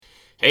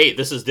Hey,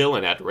 this is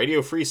Dylan at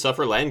Radio Free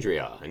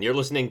Sufferlandria, and you're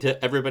listening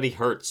to Everybody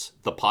Hurts,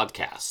 the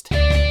podcast.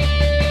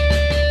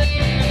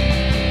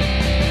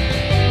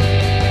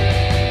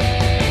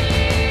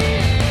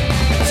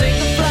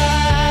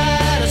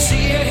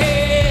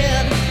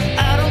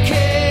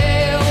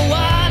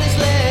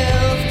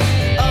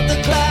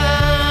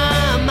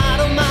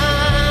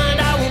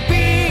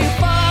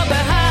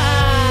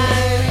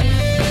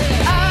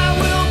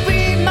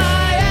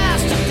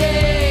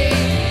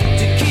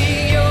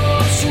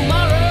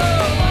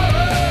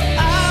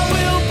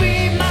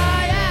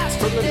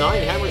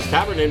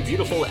 In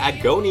beautiful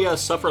Agonia,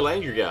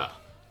 Sufferlandria.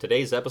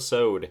 Today's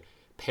episode,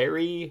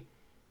 Perry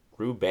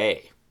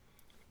Roubaix.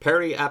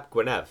 Perry ap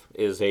Gwynedd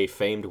is a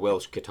famed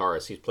Welsh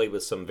guitarist. He's played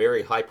with some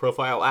very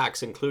high-profile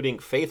acts, including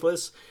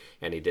Faithless,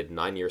 and he did a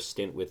 9-year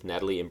stint with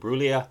Natalie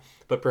Imbruglia,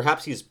 but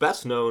perhaps he's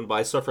best known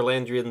by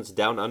Sufferlandrians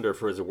Down Under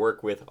for his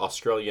work with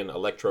Australian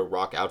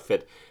electro-rock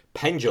outfit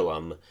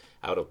Pendulum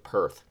out of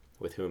Perth,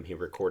 with whom he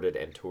recorded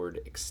and toured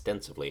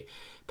extensively.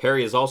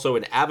 Perry is also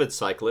an avid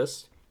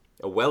cyclist,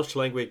 a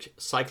Welsh-language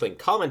cycling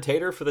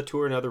commentator for the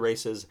Tour and other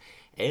races,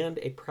 and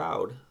a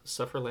proud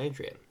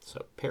Sufferlandrian.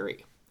 So,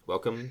 Perry,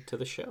 welcome to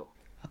the show.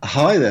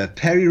 Hi there,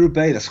 Perry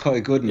Roubaix. That's quite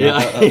a good one. Yeah,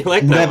 I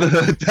like that. Never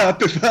heard that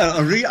before.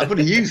 I'm going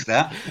to use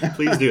that.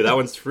 Please do. That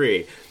one's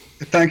free.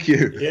 Thank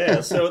you. Yeah,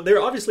 so there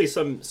are obviously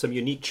some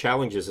unique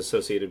challenges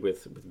associated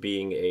with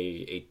being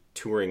a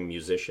touring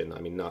musician. I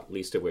mean, not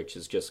least of which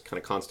is just kind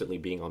of constantly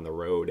being on the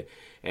road,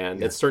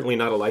 and it's certainly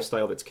not a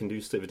lifestyle that's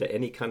conducive to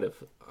any kind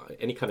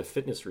of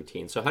fitness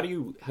routine. So how do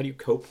you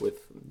cope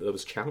with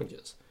those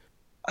challenges?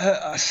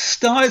 I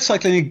started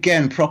cycling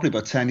again probably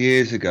about 10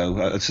 years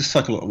ago. I just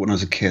cycled when I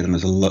was a kid, and I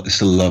used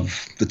to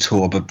love the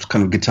tour, but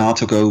kind of guitar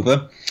took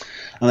over.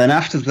 And then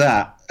after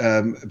that,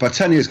 about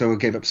 10 years ago, I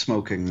gave up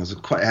smoking. I was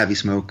quite a heavy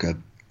smoker.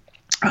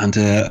 And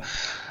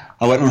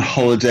I went on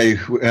holiday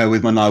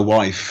with my now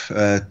wife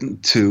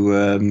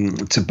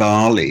to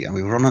Bali, and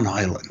we were on an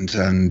island,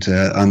 and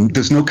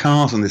there's no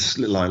cars on this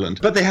little island,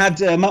 but they had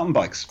mountain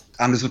bikes,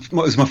 and it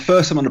was my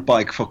first time on a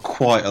bike for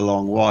quite a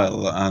long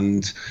while,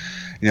 and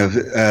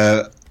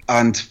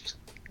and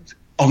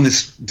on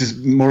this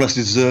more or less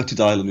deserted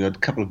island, we had a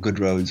couple of good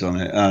roads on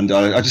it, and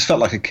I just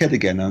felt like a kid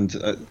again. And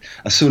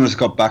as soon as I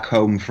got back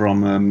home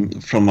from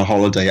a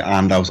holiday,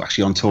 and I was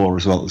actually on tour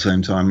as well at the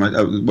same time,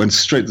 I went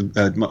straight to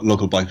the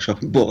local bike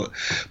shop and bought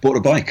a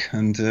bike,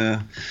 and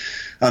then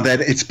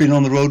it's been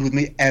on the road with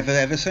me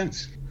ever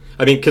since.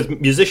 I mean, because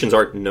musicians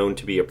aren't known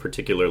to be a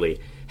particularly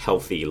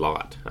healthy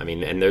lot. I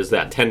mean, and there's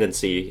that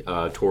tendency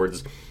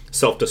towards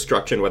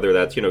self-destruction, whether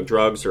that's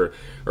drugs or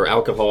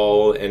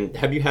alcohol. And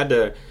have you had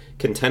to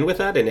contend with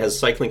that, and has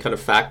cycling kind of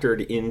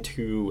factored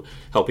into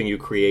helping you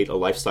create a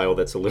lifestyle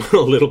that's a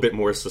little bit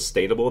more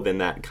sustainable than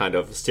that kind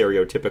of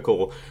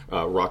stereotypical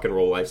rock and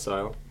roll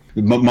lifestyle?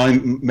 My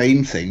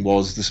main thing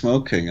was the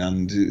smoking,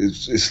 and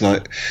it's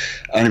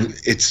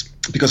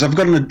because I've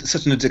got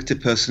such an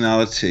addictive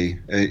personality.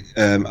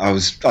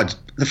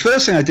 The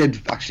first thing I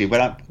did actually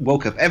when I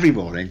woke up every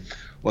morning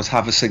was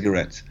have a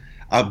cigarette.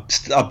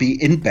 I'd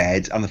be in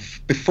bed, and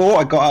before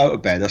I got out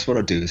of bed, that's what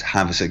I'd do, is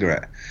have a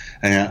cigarette.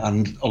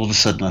 And all of a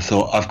sudden I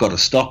thought, I've got to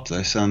stop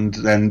this. And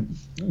then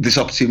this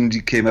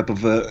opportunity came up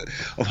of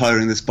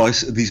hiring these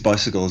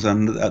bicycles,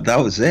 and that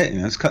was it.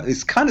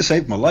 It's kind of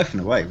saved my life in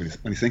a way when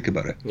you think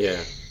about it. Yeah.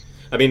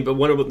 I mean, but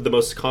one of the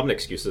most common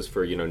excuses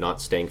for, not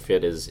staying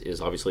fit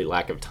is obviously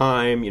lack of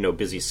time,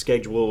 busy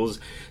schedules.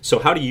 So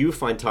how do you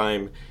find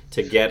time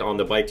to get on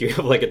the bike? Do you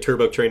have like a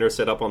turbo trainer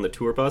set up on the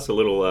tour bus, a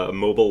little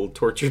mobile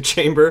torture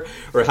chamber?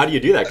 Or how do you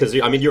do that? Because,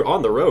 you're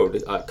on the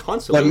road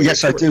constantly. Well,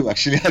 yes, I do,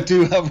 actually. I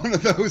do have one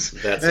of those.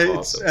 That's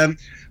awesome.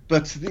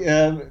 But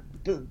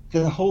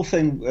the whole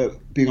thing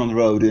being on the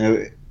road,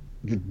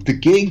 the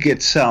gig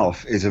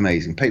itself is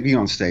amazing. Being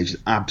on stage is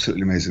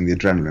absolutely amazing. The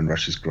adrenaline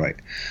rush is great.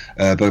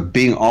 But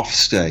being off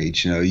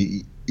stage,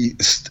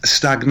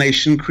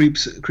 stagnation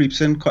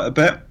creeps in quite a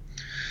bit.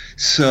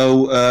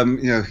 So,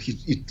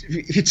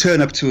 if you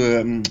turn up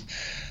to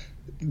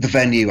the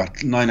venue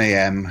at 9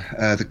 a.m.,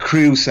 the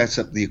crew sets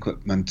up the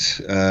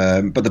equipment,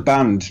 but the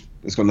band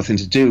has got nothing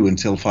to do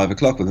until 5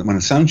 o'clock when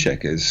the sound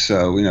check is.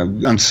 So,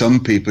 and some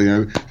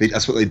people,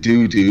 that's what they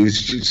do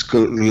is just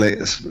go to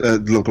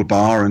the local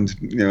bar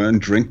and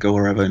drink or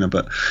wherever,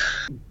 but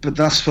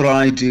that's what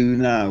I do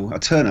now. I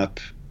turn up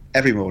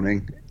every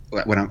morning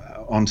when I'm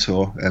on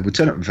tour. We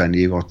turn up at a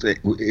venue, or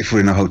if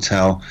we're in a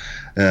hotel,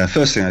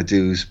 first thing I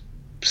do is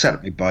set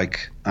up my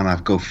bike, and I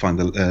go find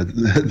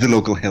the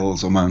local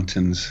hills or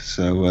mountains.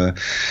 So,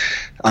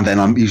 and then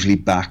I'm usually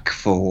back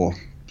for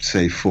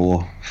say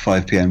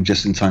 4-5 p.m.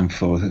 just in time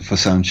for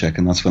sound check,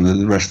 and that's when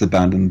the rest of the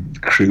band and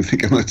the crew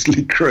think I'm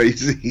actually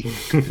crazy.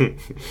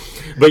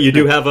 But you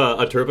do have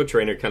a turbo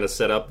trainer kind of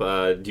set up.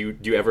 Do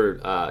you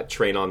ever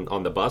train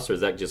on the bus, or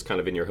is that just kind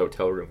of in your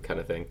hotel room kind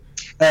of thing?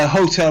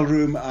 Hotel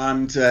room,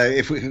 and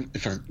if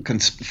I can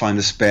find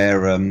a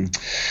spare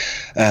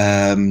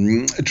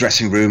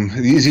dressing room,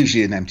 there's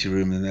usually an empty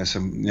room in there.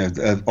 Some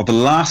on the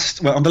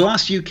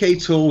last UK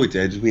tour we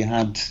did, we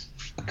had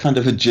kind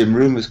of a gym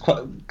room. There's quite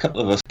a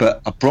couple of us,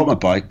 but I brought my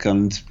bike,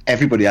 and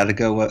everybody had a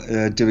go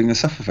at doing a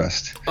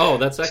Sufferfest. Oh,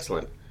 that's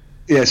excellent.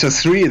 Yeah, so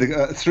three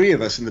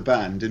of us in the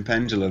band in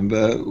Pendulum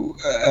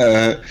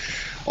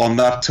on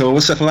that tour were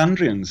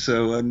Sufferlandrians.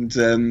 So, and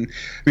I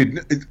mean,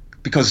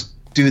 because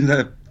doing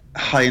the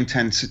high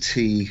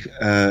intensity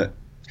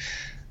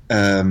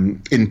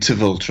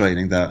interval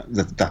training that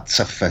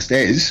Sufferfest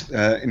is,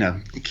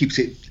 it keeps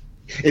it.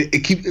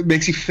 It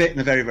makes you fit in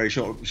a very, very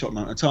short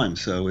amount of time.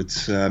 So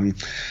it's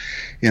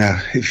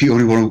if you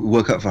only want to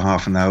work out for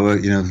half an hour,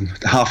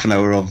 half an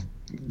hour of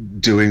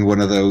doing one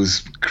of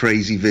those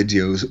crazy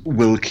videos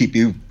will keep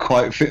you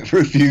quite fit for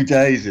a few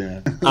days.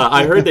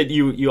 I heard that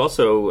you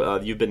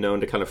also you've been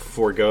known to kind of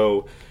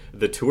forego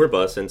the tour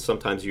bus, and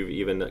sometimes you've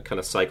even kind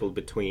of cycled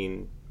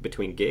between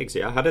gigs.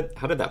 Yeah, how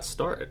did that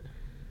start?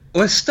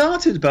 Well, it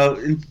started about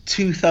in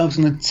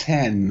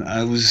 2010.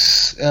 I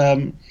was.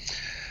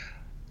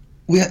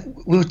 We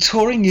were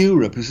touring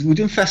Europe. We were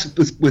doing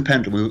festivals with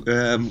Pendulum.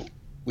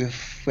 We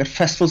had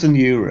festivals in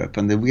Europe,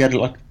 and then we had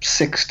like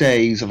 6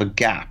 days of a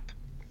gap.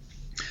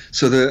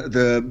 So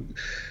the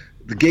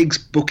gigs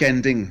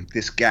bookending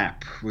this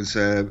gap was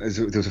there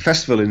was a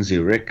festival in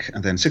Zurich,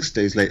 and then 6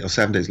 days later or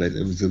 7 days later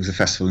there was a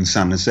festival in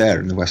Saint-Nazaire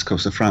in the west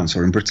coast of France,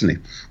 or in Brittany.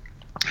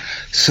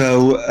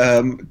 So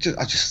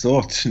I just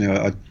thought,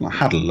 I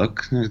had a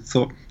look, and I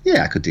thought,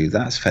 yeah, I could do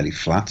that. It's fairly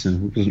flat,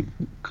 and it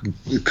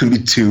couldn't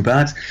be too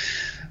bad.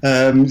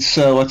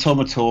 So I told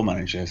my tour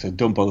manager, I said,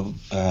 don't bother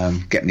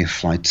get me a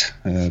flight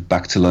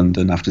back to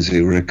London after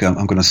Zurich.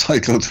 I'm going to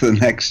cycle to the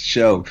next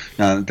show.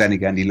 Now, then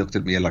again, he looked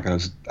at me like I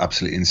was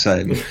absolutely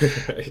insane.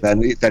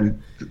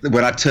 Then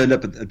when I turned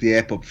up at the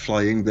airport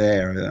flying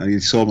there, and he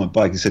saw my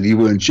bike, he said, you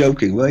weren't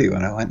joking, were you?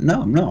 And I went,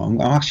 no, I'm not. I'm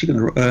actually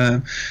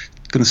going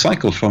to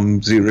cycle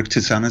from Zurich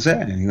to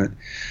Saint-Nazaire. And he went,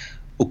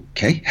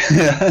 okay.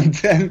 And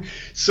then,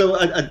 so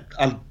I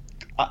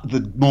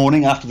the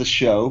morning after the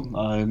show,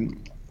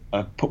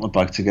 I put my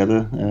bike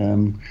together.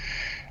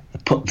 I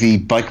put the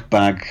bike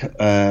bag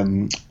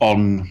not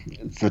on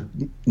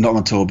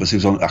the tour bus.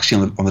 It was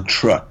actually on the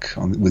truck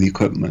with the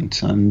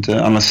equipment, and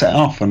I set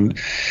off. And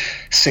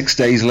 6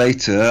 days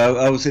later,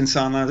 I was in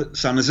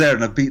Saint-Nazaire,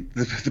 and I beat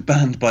the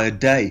band by a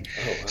day.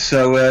 Oh, wow.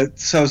 So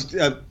I was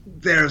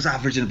there. I was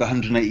averaging about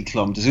 180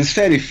 kilometers. It was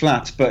fairly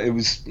flat, but it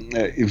was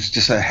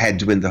just a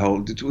headwind the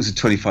whole. It was a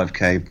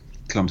 25k.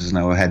 Kilometers an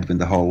hour headwind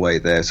the whole way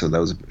there, so that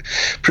was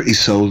pretty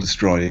soul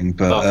destroying.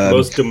 But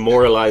most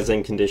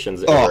demoralizing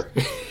conditions ever.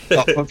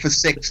 For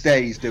 6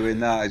 days doing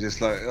that, I just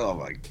like, oh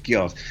my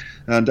god.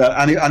 And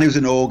it was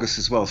in August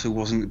as well, so it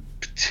wasn't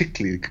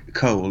particularly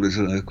cold. It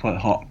was quite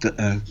hot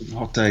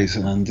days,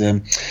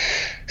 and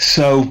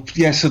so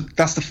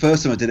that's the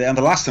first time I did it, and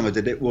the last time I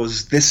did it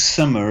was this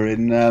summer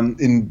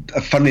in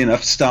funnily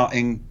enough,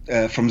 starting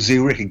from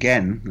Zurich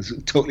again,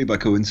 totally by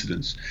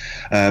coincidence.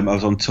 I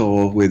was on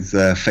tour with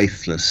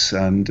Faithless,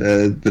 and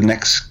the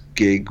next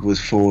gig was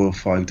 4 or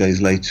 5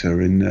 days later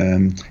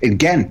in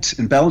Ghent,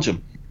 in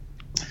Belgium.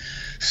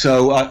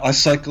 So I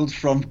cycled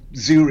from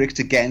Zurich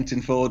to Ghent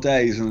in 4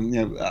 days, and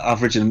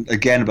averaging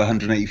again about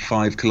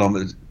 185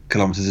 kilometers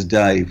a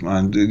day,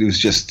 and it was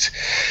just,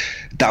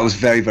 that was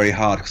very, very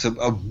hard because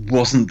I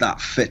wasn't that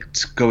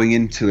fit going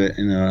into it,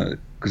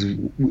 because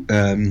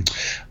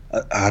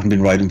I hadn't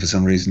been riding for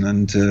some reason,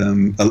 and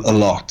a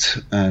lot,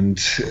 and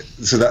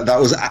so that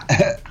was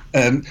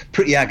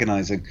pretty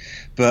agonising.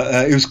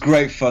 But it was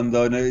great fun,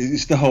 though. And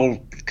it's the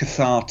whole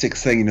cathartic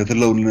thing, the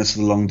loneliness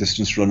of the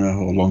long-distance runner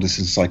or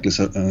long-distance cyclist,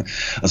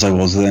 as I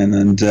was then.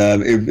 And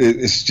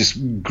it's just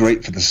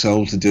great for the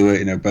soul to do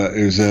it, But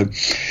it was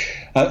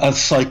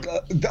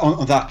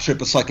on that trip,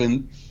 I was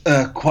cycling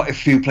quite a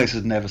few places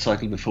I'd never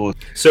cycled before.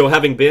 So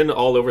having been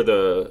all over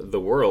the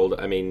world,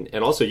 I mean,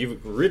 and also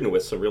you've ridden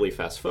with some really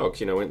fast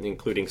folks,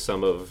 including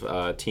some of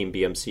Team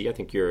BMC. I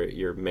think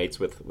you're mates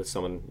with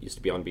someone who used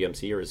to be on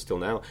BMC or is still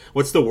now.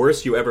 What's the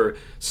worst you ever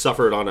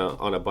suffered on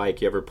a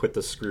bike? You ever put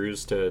the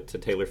screws to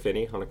Taylor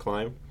Finney on a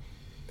climb?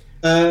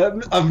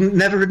 I've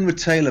never ridden with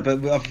Taylor,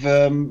 but I've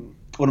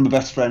one of my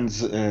best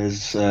friends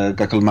is a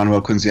guy called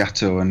Manuel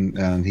Quinziato,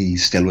 and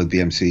he's still with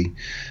BMC,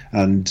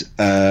 and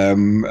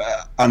I'm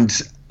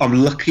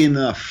lucky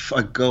enough,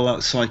 I go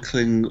out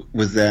cycling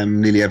with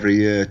them nearly every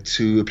year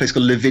to a place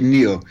called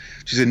Livigno,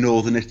 which is in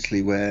northern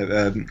Italy,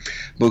 where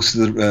most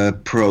of the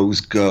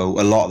pros go,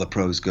 a lot of the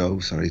pros go,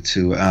 to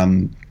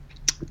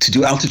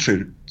do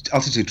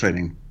altitude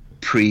training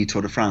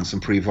pre-Tour de France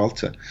and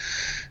pre-Volta.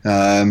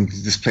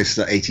 This place is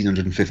at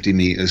 1,850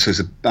 meters, so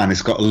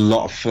it's got a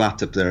lot of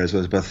flat up there as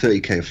well. It's about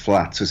 30k of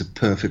flat, so it's a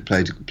perfect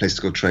place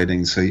to go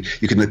training. So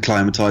you can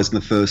acclimatise on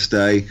the first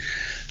day,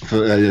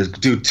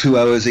 do 2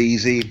 hours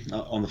easy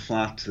on the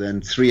flat,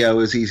 then 3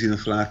 hours easy on the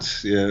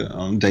flat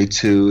on day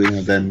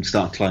 2, then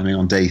start climbing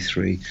on day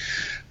 3.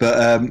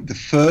 But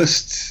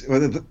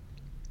the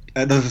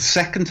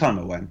second time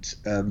I went,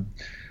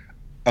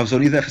 I was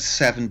only there for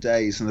 7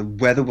 days, and the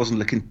weather wasn't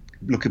looking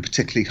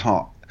particularly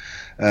hot.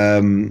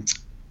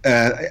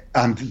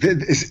 and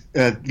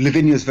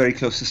Lavinia is very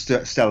close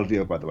to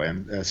Stelvio, by the way,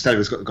 and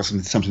Stelvio's got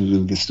something to do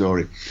with this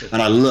story.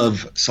 And I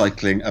love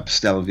cycling up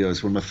Stelvio.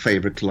 It's one of my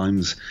favourite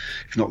climbs,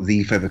 if not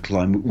the favourite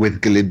climb,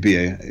 with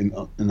Galibier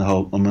in the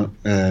whole on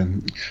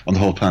the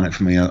whole planet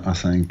for me, I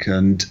think.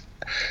 And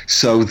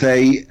so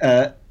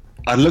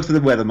I looked at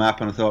the weather map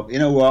and I thought, you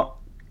know what,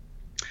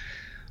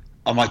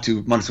 I might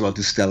as well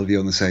do Stelvio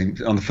on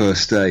the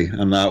first day,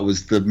 and that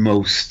was the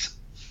most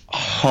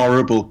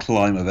horrible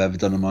climb I've ever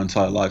done in my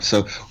entire life.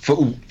 So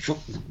for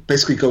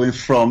basically going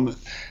from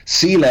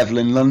sea level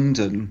in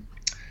London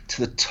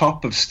to the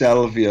top of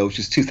Stelvio, which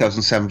is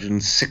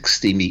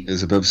 2,760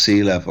 meters above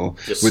sea level,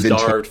 just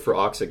starved for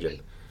oxygen.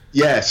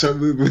 Yeah, so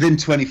within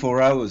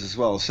 24 hours as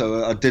well.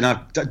 So I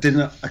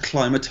didn't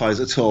acclimatise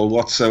at all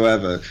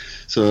whatsoever.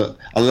 So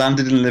I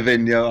landed in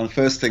Lavinia, and the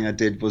first thing I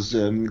did was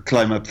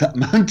climb up that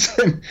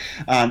mountain,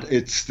 and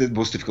it's the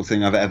most difficult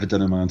thing I've ever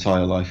done in my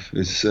entire life.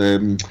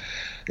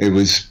 It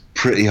was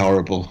pretty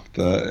horrible,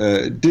 but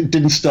it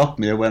didn't stop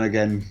me. I went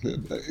again,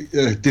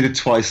 did it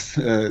twice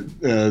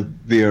the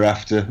year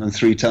after, and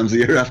 3 times the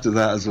year after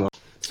that as well.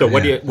 So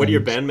what do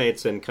your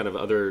bandmates and kind of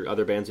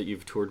other bands that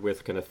you've toured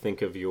with kind of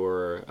think of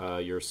your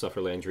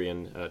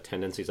Sufferlandrian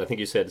tendencies? I think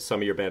you said some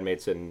of your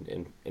bandmates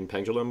in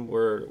Pendulum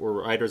were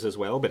riders as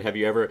well, but have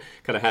you ever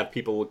kind of have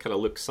people kind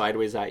of look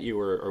sideways at you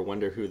or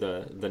wonder who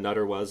the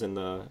nutter was in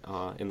the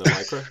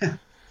Lycra?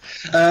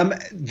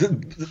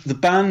 The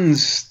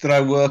bands that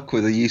I work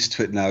with are used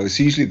to it now. It's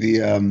usually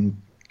the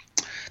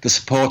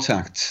support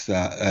act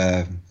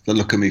that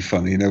look at me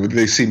funny. You know,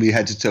 they see me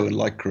head to toe in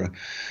Lycra.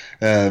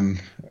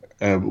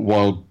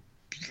 While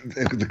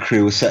the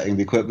crew was setting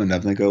the equipment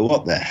up, and they go,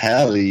 "What the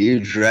hell are you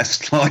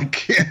dressed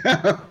like?"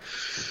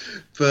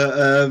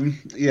 But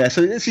yeah,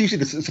 so it's usually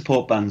the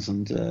support bands,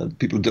 and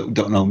people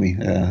don't know me.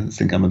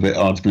 Think I'm a bit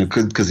odd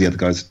because the other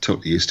guys are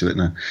totally used to it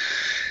now.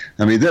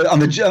 I mean,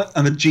 and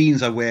the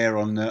jeans I wear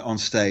on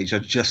stage are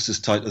just as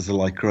tight as the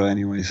Lycra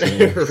anyway. So.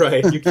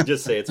 Right, you can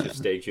just say it's your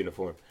stage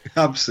uniform.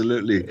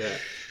 Absolutely. Yeah.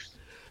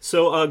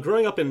 So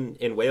growing up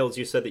in Wales,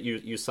 you said that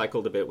you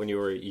cycled a bit when you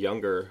were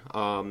younger.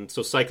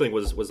 So cycling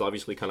was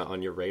obviously kind of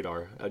on your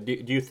radar. Do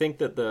you think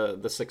that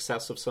the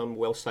success of some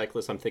Welsh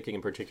cyclists, I'm thinking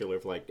in particular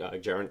of like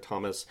Geraint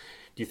Thomas,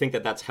 do you think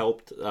that that's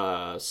helped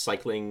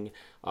cycling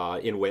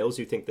in Wales?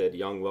 Do you think that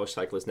young Welsh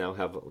cyclists now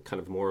have kind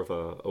of more of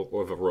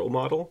a role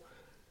model?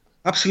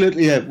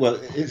 Absolutely, yeah. Well,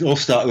 it all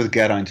started with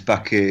Geraint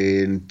back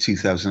in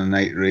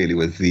 2008, really,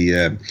 with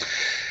with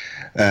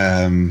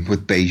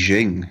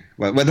Beijing.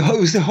 Well, it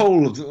was the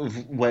whole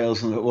of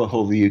Wales and the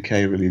whole of the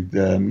UK, really.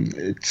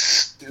 The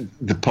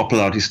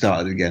popularity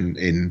started again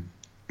in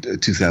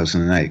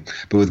 2008,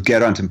 but with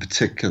Geraint in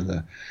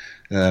particular,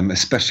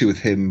 especially with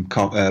him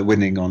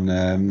winning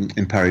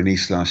in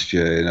Paris-Nice last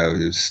year, you know,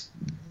 it was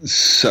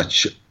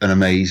such an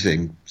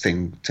amazing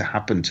thing to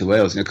happen to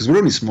Wales, you know, because we're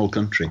only a small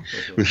country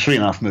with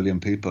 3.5 million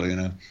people, you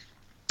know.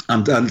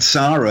 And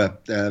Sarah,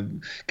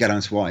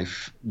 Geraint's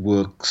wife,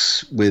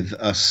 works with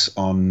us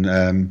on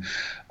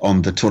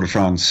the Tour de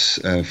France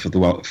for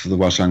the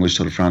Welsh-language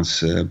Tour de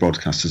France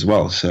broadcast as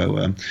well.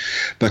 So,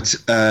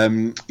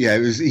 yeah,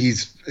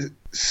 he's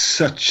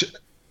such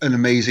an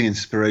amazing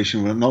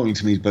inspiration, well, not only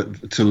to me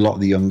but to a lot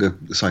of the younger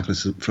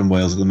cyclists from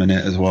Wales at the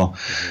minute as well.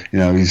 You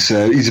know, he's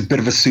a bit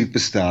of a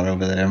superstar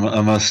over there.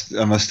 I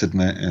must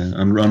admit,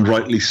 and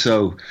rightly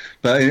so.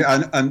 But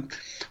and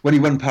when he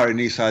won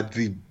Paris-Nice, I had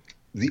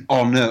the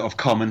honour of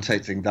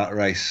commentating that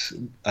race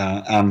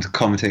and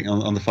commentating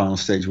on the final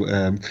stage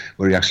where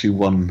he actually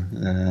won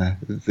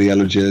the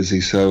yellow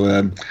jersey. So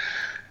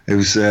it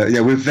was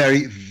we're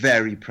very,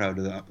 very proud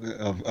of that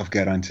of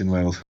Geraint in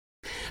Wales.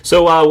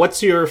 So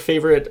what's your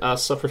favourite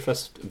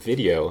Sufferfest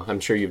video? I'm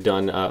sure you've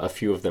done a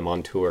few of them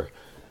on tour.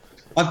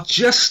 I've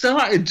just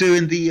started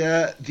doing the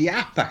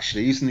app,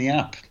 actually, using the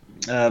app.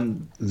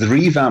 The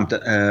revamped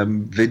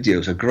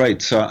videos are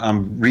great. So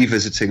I'm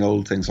revisiting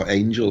old things like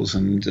Angels,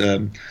 and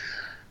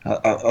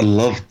I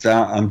loved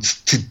that. And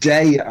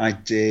today I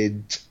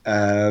did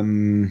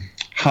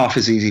Half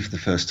as Easy for the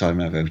first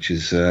time ever, which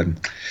is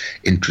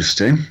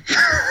interesting.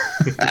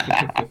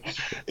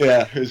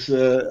 Yeah,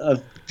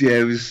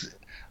 it was.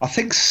 I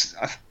think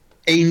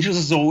Angels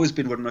has always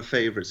been one of my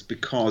favourites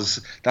because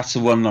that's the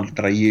one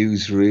that I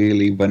use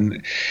really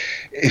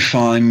if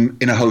I'm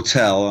in a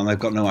hotel and I've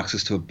got no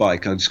access to a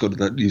bike. I just got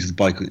to use the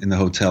bike in the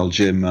hotel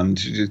gym, and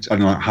I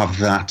don't have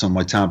that on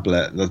my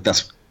tablet.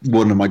 That's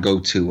one of my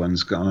go-to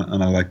ones,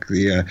 and I like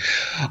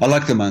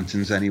the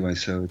mountains anyway.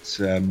 So it's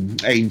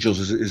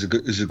Angels is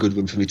a good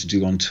one for me to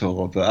do on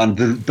tour. But I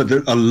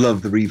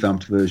love the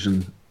revamped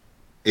version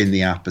in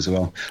the app as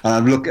well.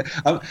 And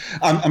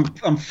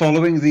I'm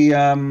following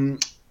the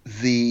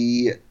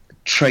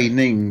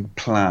training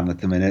plan at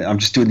the minute. I'm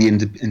just doing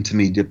the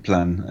intermediate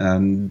plan,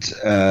 and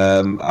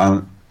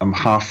I'm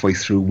halfway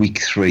through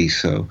week 3.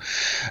 So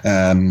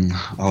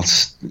well,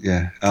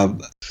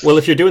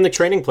 if you're doing the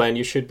training plan,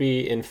 you should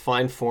be in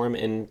fine form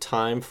in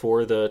time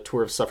for the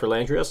Tour of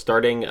Sufferlandria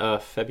starting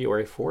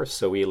February 4th.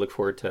 So we look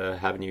forward to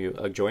having you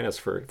join us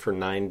for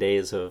 9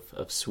 days of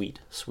sweet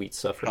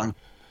suffering.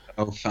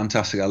 Oh,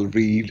 fantastic! I'm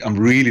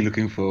really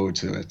looking forward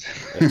to it.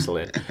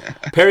 Excellent.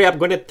 Perry ap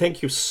Gwynedd,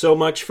 thank you so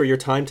much for your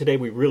time today.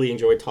 We really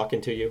enjoyed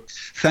talking to you.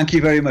 Thank you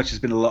very much. It's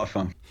been a lot of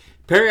fun.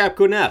 Perry ap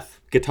Gwynedd,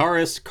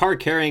 guitarist,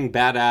 car-carrying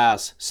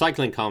badass,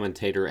 cycling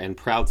commentator, and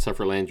proud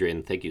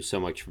Sufferlandrian. Thank you so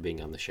much for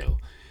being on the show.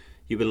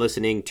 You've been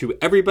listening to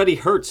Everybody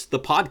Hurts, the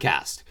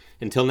podcast.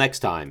 Until next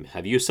time,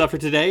 have you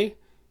suffered today?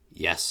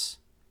 Yes,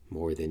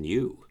 more than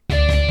you.